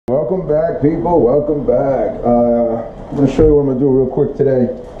Welcome back, people. Welcome back. I'm going to show you what I'm going to do real quick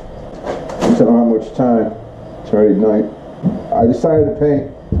today. Since I don't have much time. It's already night. I decided to paint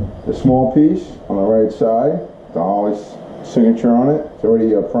the small piece on the right side. The Harley's signature on it. It's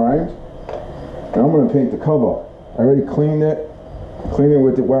already primed. Now I'm going to paint the cover. I already cleaned it. Cleaned it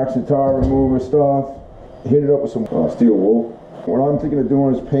with the wax and tar remover stuff. Hit it up with some steel wool. What I'm thinking of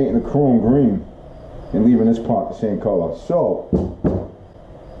doing is painting the chrome green and leaving this part the same color. So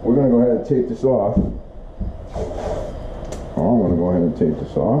we're going to go ahead and tape this off. I'm going to go ahead and tape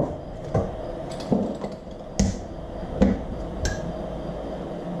this off.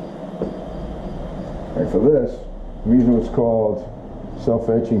 And for this, I'm using what's called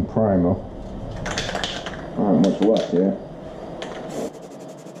self-etching primer. Not much left here.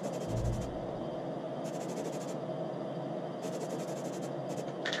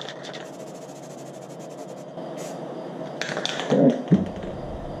 Okay.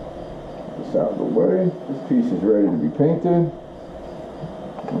 This out of the way. This piece is ready to be painted.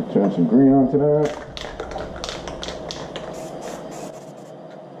 I'll turn some green onto that.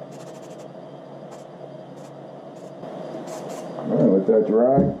 Alright, let that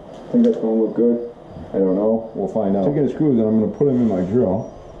dry. I think that's going to look good. I don't know. We'll find out. Taking the screws and I'm going to put them in my drill.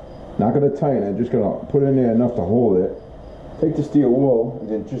 Not going to tighten it. Just going to put it in there enough to hold it. Take the steel wool and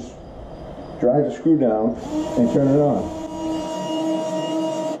then just drive the screw down and turn it on.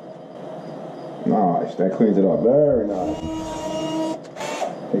 Nice. That cleans it up. Very nice.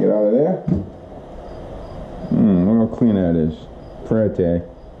 Take it out of there. Look how clean that is. Pretty.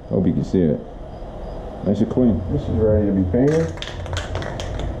 Hope you can see it. Nice and clean. This is ready to be painted.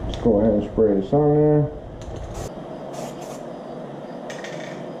 Just go ahead and spray this on there.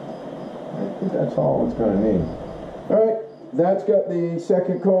 I think that's all it's going to need. Alright, that's got the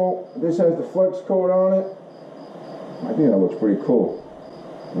second coat. This has the flex coat on it. I think that looks pretty cool.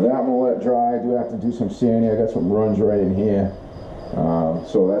 That I'm going to let dry. I do have to do some sanding. I got some runs right in here.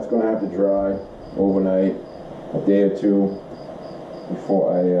 So that's going to have to dry overnight, a day or two,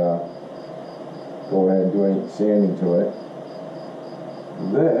 before I go ahead and do any sanding to it.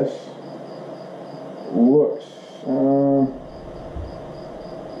 This looks, I'm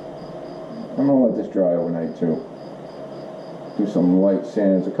going to let this dry overnight too. Do some light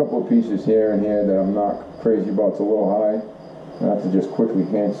sands. A couple of pieces here and here that I'm not crazy about. It's a little high. I have to just quickly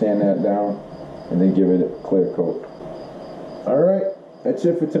hand sand that down and then give it a clear coat. Alright, that's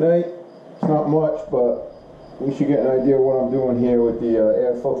it for tonight. It's not much, but we should get an idea of what I'm doing here with the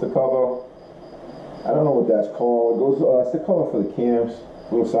air filter cover. I don't know what that's called. It goes, it's the cover for the cams,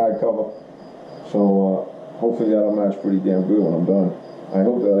 little side cover. So hopefully that'll match pretty damn good when I'm done. I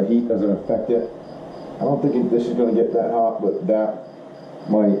hope the heat doesn't affect it. I don't think this is going to get that hot, but that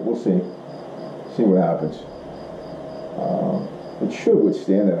might. We'll see. See what happens. It should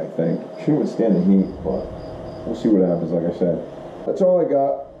withstand it, I think. It should withstand the heat, but we'll see what happens, like I said. That's all I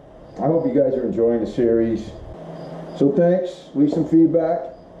got. I hope you guys are enjoying the series. So thanks. Leave some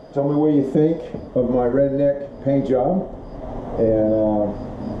feedback. Tell me what you think of my redneck paint job. And,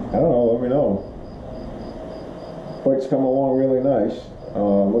 I don't know, let me know. Bike's coming along really nice.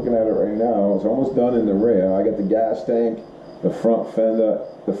 I'm looking at it right now. It's almost done in the rear. I got the gas tank, the front fender,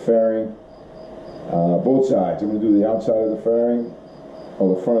 the fairing. Both sides. I'm going to do the outside of the fairing,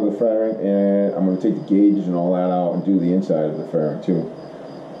 or the front of the fairing, and I'm going to take the gauges and all that out and do the inside of the fairing too.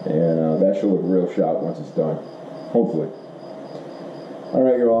 And that should look real sharp once it's done. Hopefully.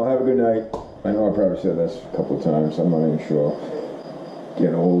 Alright, you all. Have a good night. I know I probably said this a couple of times. I'm not even sure.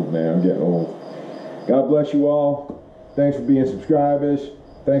 Getting old, man. I'm getting old. God bless you all. Thanks for being subscribers.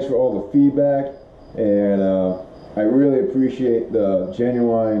 Thanks for all the feedback. And I really appreciate the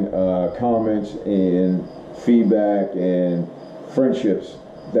genuine comments and feedback and friendships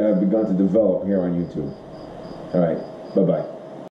that have begun to develop here on YouTube. All right, bye-bye.